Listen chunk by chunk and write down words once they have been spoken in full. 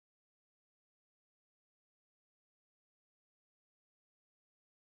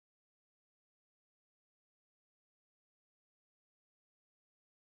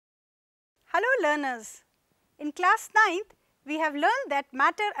Hello learners. In class 9th, we have learned that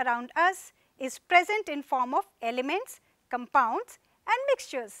matter around us is present in form of elements, compounds and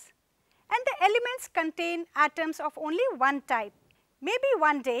mixtures. And the elements contain atoms of only one type. Maybe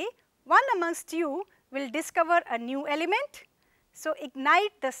one day, one amongst you will discover a new element. So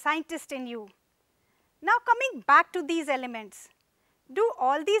ignite the scientist in you. Now coming back to these elements. Do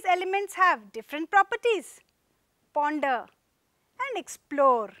all these elements have different properties? Ponder and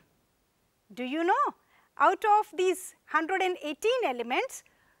explore. Do you know, out of these 118 elements,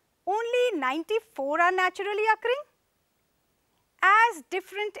 only 94 are naturally occurring? As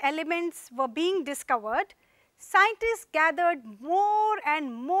different elements were being discovered, scientists gathered more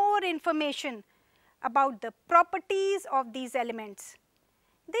and more information about the properties of these elements.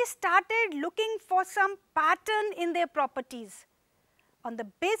 They started looking for some pattern in their properties, on the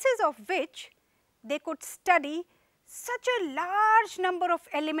basis of which they could study such a large number of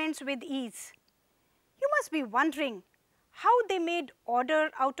elements with ease. You must be wondering how they made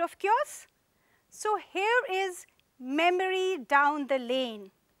order out of chaos. So here is memory down the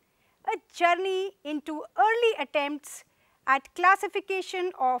lane, a journey into early attempts at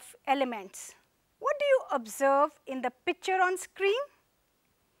classification of elements. What do you observe in the picture on screen?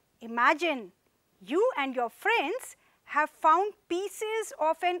 Imagine you and your friends have found pieces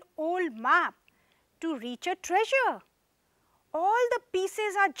of an old map to reach a treasure. All the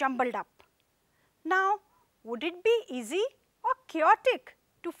pieces are jumbled up. Now, would it be easy or chaotic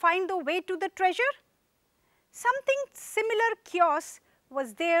to find the way to the treasure? Something similar chaos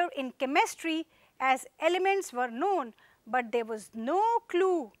was there in chemistry as elements were known, but there was no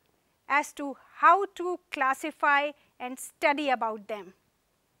clue as to how to classify and study about them.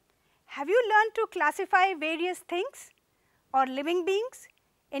 Have you learned to classify various things or living beings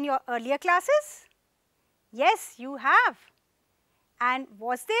in your earlier classes? Yes, you have. And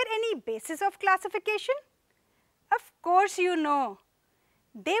was there any basis of classification? Of course you know.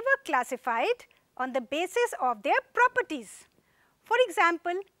 They were classified on the basis of their properties. For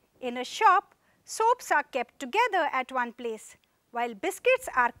example, in a shop, soaps are kept together at one place, while biscuits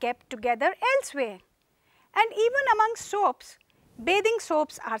are kept together elsewhere. And even among soaps, bathing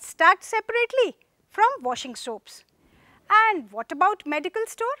soaps are stacked separately from washing soaps. And what about medical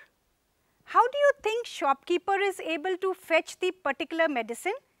store? How do you think shopkeeper is able to fetch the particular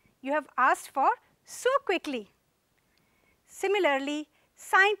medicine you have asked for so quickly? Similarly,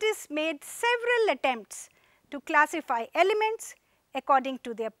 scientists made several attempts to classify elements according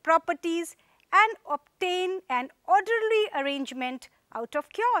to their properties and obtain an orderly arrangement out of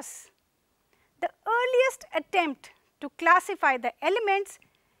chaos. The earliest attempt to classify the elements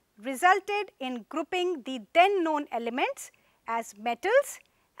resulted in grouping the then known elements as metals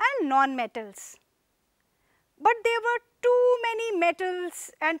and non-metals. But there were too many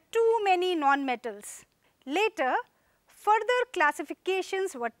metals and too many non-metals. Later, further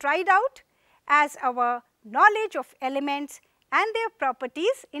classifications were tried out as our knowledge of elements and their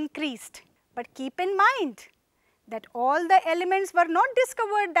properties increased. But keep in mind that all the elements were not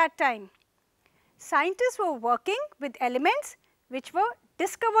discovered that time. Scientists were working with elements which were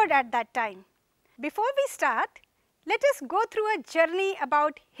discovered at that time. Before we start, let us go through a journey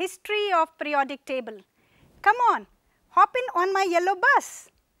about history of periodic table. Come on, hop in on my yellow bus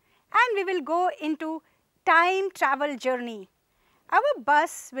and we will go into time travel journey. Our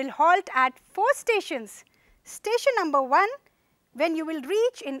bus will halt at 4 stations. Station number 1, when you will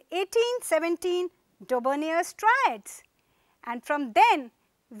reach in 1817 Dauburnier's Triads, and from then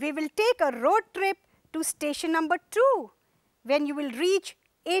we will take a road trip to station number 2, when you will reach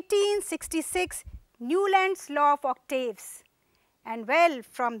 1866 Newland's Law of Octaves. And well,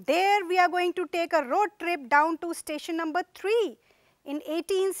 from there we are going to take a road trip down to station number 3 in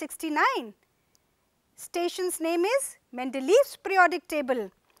 1869. Station's name is Mendeleev's periodic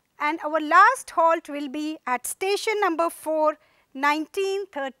table, and our last halt will be at station number 4,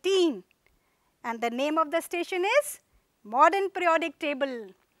 1913, and the name of the station is Modern Periodic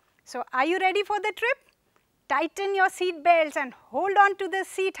Table. So, are you ready for the trip? Tighten your seat belts and hold on to the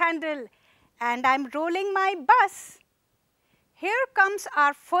seat handle, and I am rolling my bus. Here comes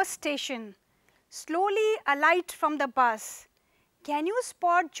our first station. Slowly alight from the bus. Can you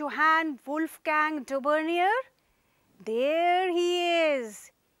spot Johann Wolfgang Dauburnier? There he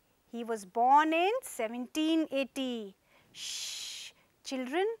is. He was born in 1780. Shh,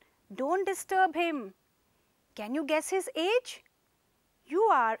 children, don't disturb him. Can you guess his age? You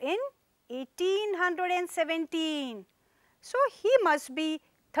are in 1817. So he must be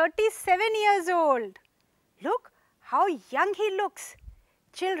 37 years old. Look how young he looks.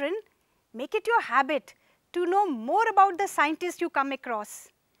 Children, make it your habit to know more about the scientists you come across.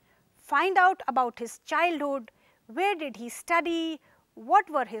 find out about his childhood, where did he study, what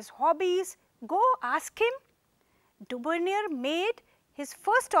were his hobbies, go ask him. Dubernier made his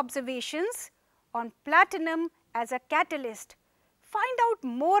first observations on platinum as a catalyst. Find out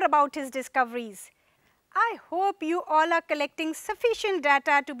more about his discoveries. I hope you all are collecting sufficient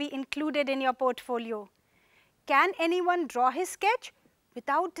data to be included in your portfolio. Can anyone draw his sketch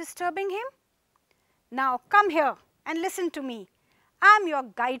without disturbing him? Now come here and listen to me. I am your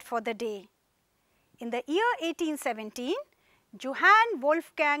guide for the day. In the year 1817, Johann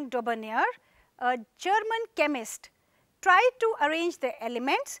Wolfgang Dubernier, a German chemist, tried to arrange the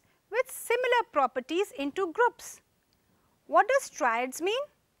elements with similar properties into groups. What does triads mean?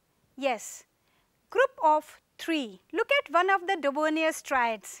 Yes, group of 3. Look at one of the Dubernier's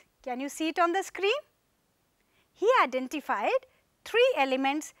triads. Can you see it on the screen? He identified 3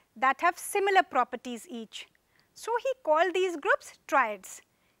 elements that have similar properties each. So he called these groups triads.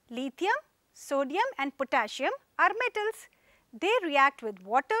 Lithium, sodium and potassium are metals. They react with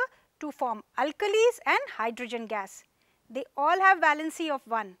water to form alkalis and hydrogen gas. They all have valency of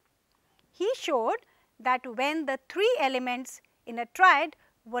 1. He showed that when the 3 elements in a triad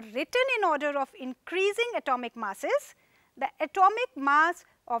were written in order of increasing atomic masses, the atomic mass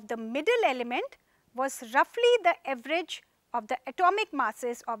of the middle element was roughly the average of the atomic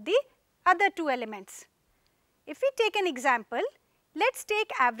masses of the other 2 elements. If we take an example, let us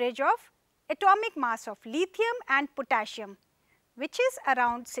take average of atomic mass of lithium and potassium, which is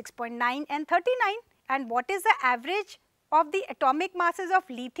around 6.9 and 39. And what is the average of the atomic masses of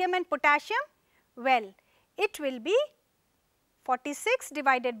lithium and potassium? Well, it will be 46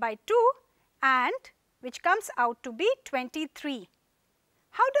 divided by 2 and which comes out to be 23.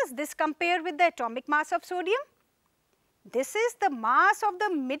 How does this compare with the atomic mass of sodium? This is the mass of the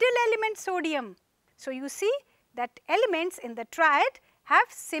middle element sodium. So you see that elements in the triad have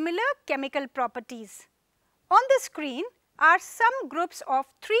similar chemical properties. On the screen are some groups of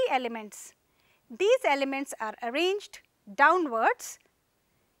 3 elements. These elements are arranged downwards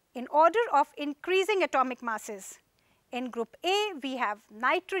in order of increasing atomic masses. In group A, we have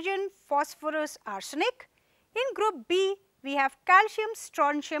nitrogen, phosphorus, arsenic. In group B, we have calcium,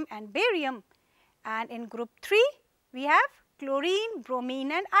 strontium and barium. And in group 3, we have chlorine,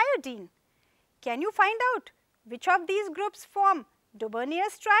 bromine and iodine. Can you find out which of these groups form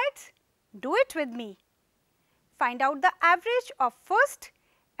Dubernier's triads? Do it with me. Find out the average of first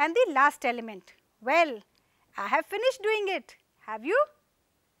and the last element. Well, I have finished doing it. Have you?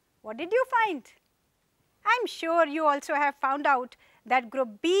 What did you find? I am sure you also have found out that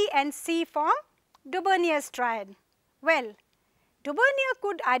group B and C form Dubernier's triad. Well, Dubernier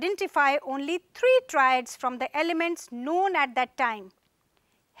could identify only 3 triads from the elements known at that time.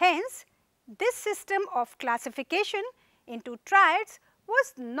 Hence, this system of classification into triads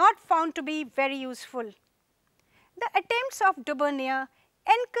was not found to be very useful. The attempts of Dubernier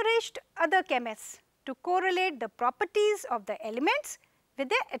encouraged other chemists to correlate the properties of the elements with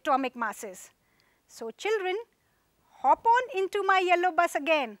their atomic masses. So children, hop on into my yellow bus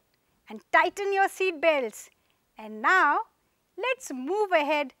again and tighten your seat belts. And now, let us move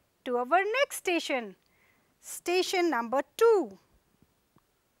ahead to our next station, station number 2.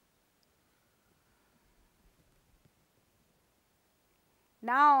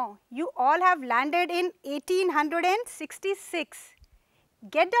 Now, you all have landed in 1866.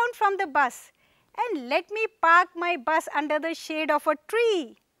 Get down from the bus and let me park my bus under the shade of a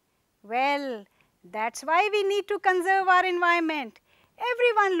tree. Well, that's why we need to conserve our environment.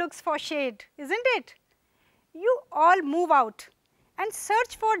 Everyone looks for shade, isn't it? You all move out and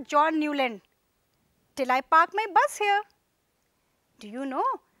search for John Newland till I park my bus here. Do you know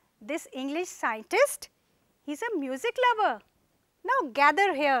this English scientist? He's a music lover. Now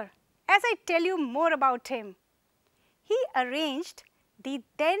gather here as I tell you more about him. He arranged the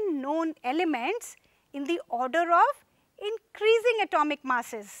then known elements in the order of increasing atomic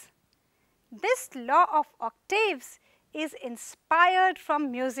masses. This law of octaves is inspired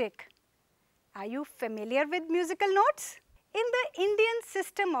from music. Are you familiar with musical notes? In the Indian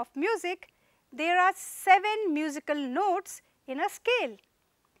system of music, there are 7 musical notes in a scale.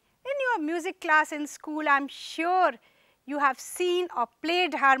 In your music class in school, I am sure you have seen or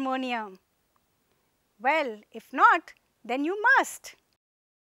played harmonium. Well, if not, then you must.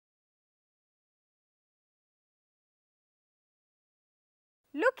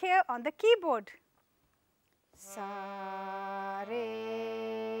 Look here on the keyboard. Sa,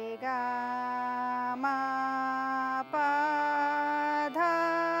 re, ga, ma, pa,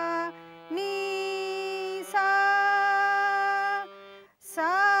 dha, ni, sa,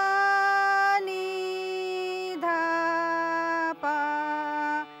 sa, ni, dha,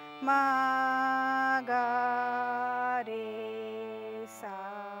 pa, ma,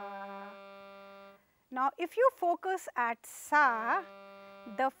 Now, if you focus at sa,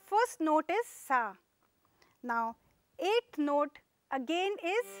 the first note is sa. Now, eighth note again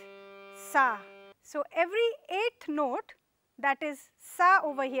is sa. So, every eighth note, that is sa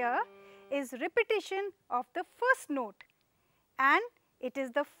over here, is repetition of the first note, and it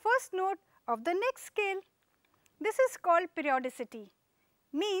is the first note of the next scale. This is called periodicity,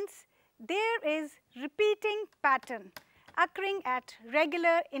 means there is repeating pattern occurring at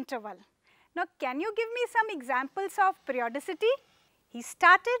regular interval. Now, can you give me some examples of periodicity? He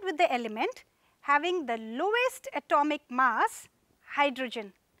started with the element having the lowest atomic mass,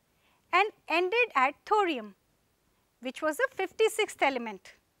 hydrogen, and ended at thorium, which was the 56th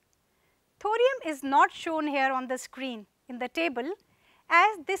element. Thorium is not shown here on the screen in the table,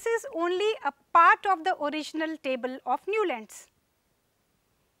 as this is only a part of the original table of Newlands.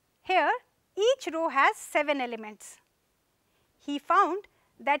 Here, each row has 7 elements. He found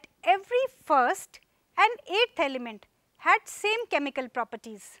that every first and 8th element had same chemical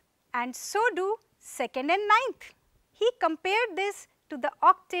properties, and so do 2nd and 9th. He compared this to the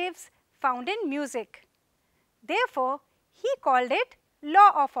octaves found in music. Therefore, he called it law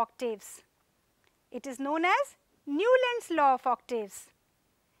of octaves. It is known as Newlands law of octaves.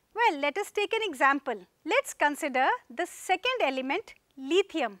 Well, let us take an example. Let us consider the second element,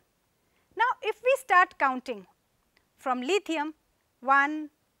 lithium. Now, if we start counting from lithium, 1,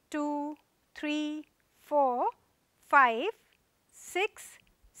 2, 3, 4, 5, 6,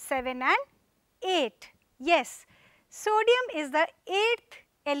 7 and 8. Yes, sodium is the 8th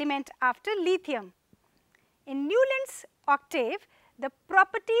element after lithium. In Newlands octave, the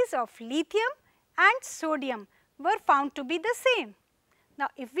properties of lithium and sodium were found to be the same. Now,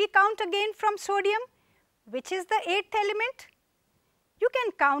 if we count again from sodium, which is the 8th element? You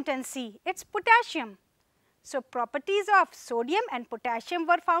can count and see, it is potassium. So, properties of sodium and potassium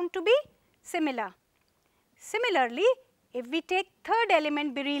were found to be similar. Similarly, if we take third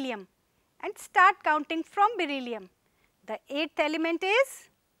element, beryllium, and start counting from beryllium, the 8th element is,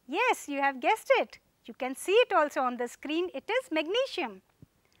 yes, you have guessed it. You can see it also on the screen, it is magnesium.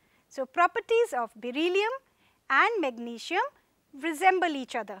 So, properties of beryllium and magnesium resemble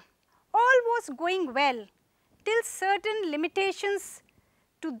each other. All was going well till certain limitations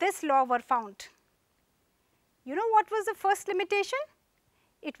to this law were found. You know what was the first limitation?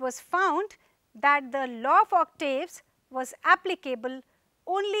 It was found that the law of octaves was applicable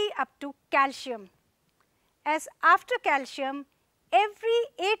only up to calcium, as after calcium every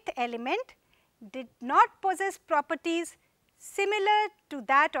 8th element did not possess properties similar to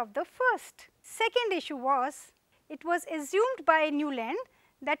that of the first. Second issue was, it was assumed by Newland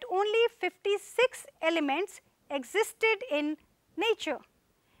that only 56 elements existed in nature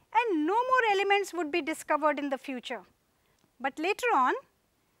and no more elements would be discovered in the future. But later on,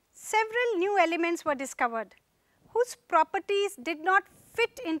 several new elements were discovered whose properties did not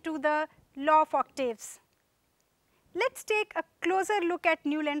fit into the law of octaves. Let us take a closer look at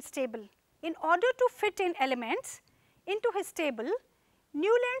Newland's table. In order to fit in elements into his table,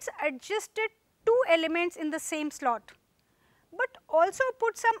 Newlands adjusted 2 elements in the same slot, but also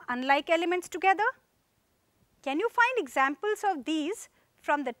put some unlike elements together. Can you find examples of these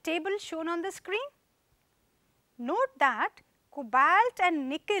from the table shown on the screen? Note that cobalt and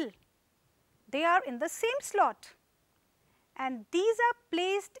nickel, they are in the same slot, and these are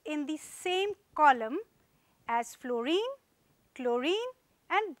placed in the same column as fluorine, chlorine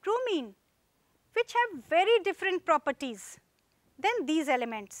and bromine, which have very different properties than these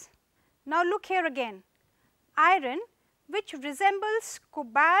elements. Now, look here again, iron, which resembles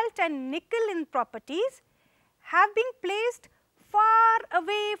cobalt and nickel in properties, have been placed far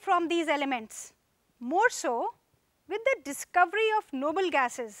away from these elements. More so, with the discovery of noble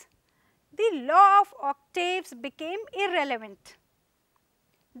gases, the law of octaves became irrelevant.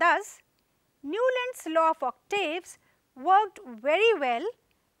 Thus, Newland's law of octaves worked very well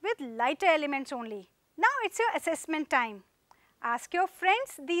with lighter elements only. Now, it is your assessment time. Ask your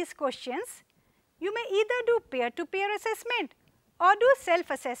friends these questions. You may either do peer-to-peer assessment or do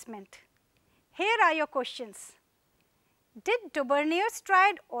self-assessment. Here are your questions. Did Daubernier's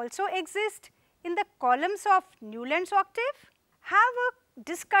triad also exist in the columns of Newland's octave? Have a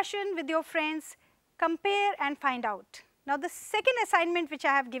discussion with your friends, compare and find out. Now, the second assignment which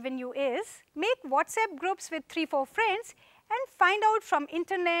I have given you is, make WhatsApp groups with 3-4 friends and find out from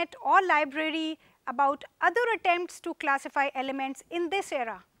internet or library about other attempts to classify elements in this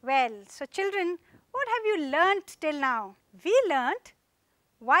era. Well, so children, what have you learnt till now? We learnt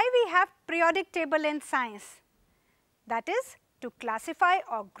why we have periodic table in science, that is to classify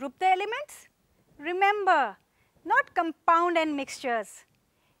or group the elements. Remember, not compound and mixtures.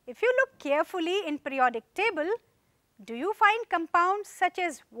 If you look carefully in periodic table, do you find compounds such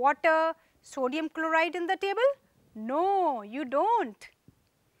as water, sodium chloride in the table? No, you don't.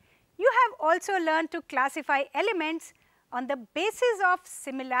 You have also learned to classify elements on the basis of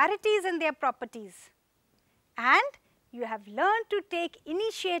similarities in their properties. And you have learned to take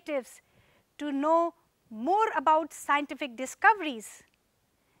initiatives to know more about scientific discoveries.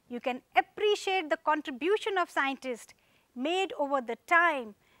 You can appreciate the contribution of scientists made over the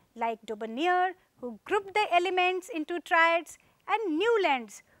time, like Daubonnier, who grouped the elements into triads, and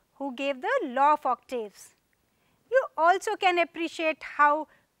Newlands, who gave the law of octaves. You also can appreciate how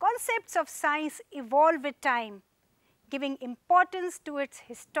concepts of science evolve with time, giving importance to its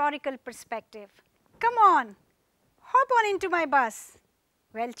historical perspective. Come on, hop on into my bus.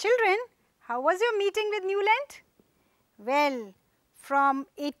 Well, children, how was your meeting with Newland? Well, from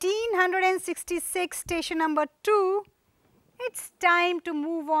 1866 station number 2, it's time to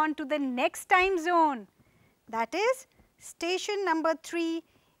move on to the next time zone. That is station number 3,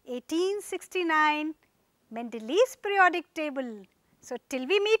 1869, Mendeleev's periodic table. So, till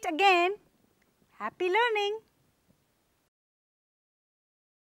we meet again, happy learning.